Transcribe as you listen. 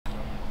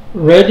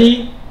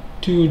Ready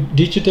to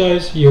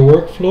digitize your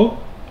workflow?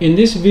 In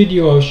this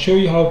video, I'll show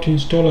you how to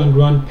install and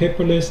run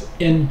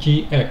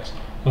Paperless-ngx,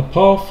 a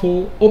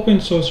powerful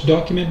open source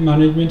document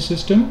management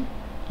system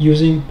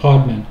using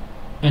Podman,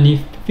 an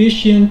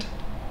efficient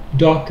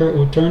Docker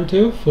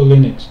alternative for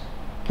Linux.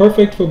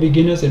 Perfect for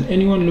beginners and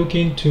anyone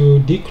looking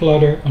to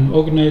declutter and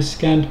organize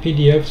scanned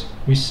PDFs,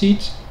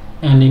 receipts,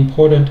 and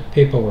important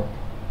paperwork.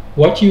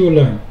 What you will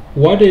learn: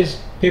 what is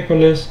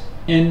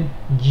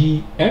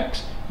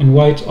Paperless-ngx and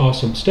why it's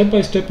awesome,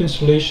 step-by-step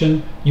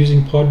installation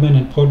using Podman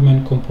and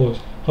Podman Compose,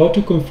 how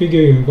to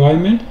configure your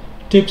environment,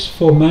 tips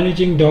for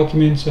managing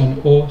documents and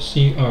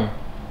OCR.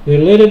 The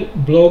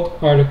related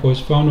blog article is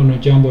found on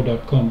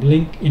Ojambo.com,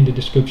 link in the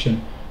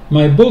description.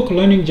 My book,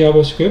 Learning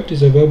JavaScript,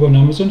 is available on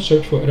Amazon.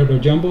 Search for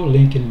Ojambo,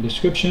 link in the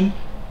description.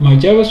 My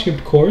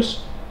JavaScript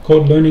course,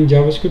 called Learning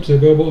JavaScript, is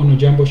available on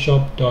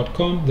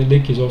ojamboshop.com. The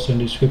link is also in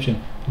the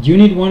description. Do you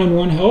need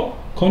one-on-one help?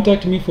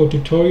 Contact me for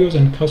tutorials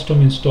and custom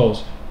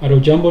installs at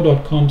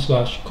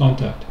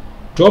ojambo.com/contact.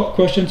 Drop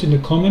questions in the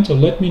comments or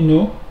let me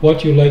know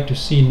what you'd like to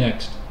see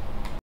next.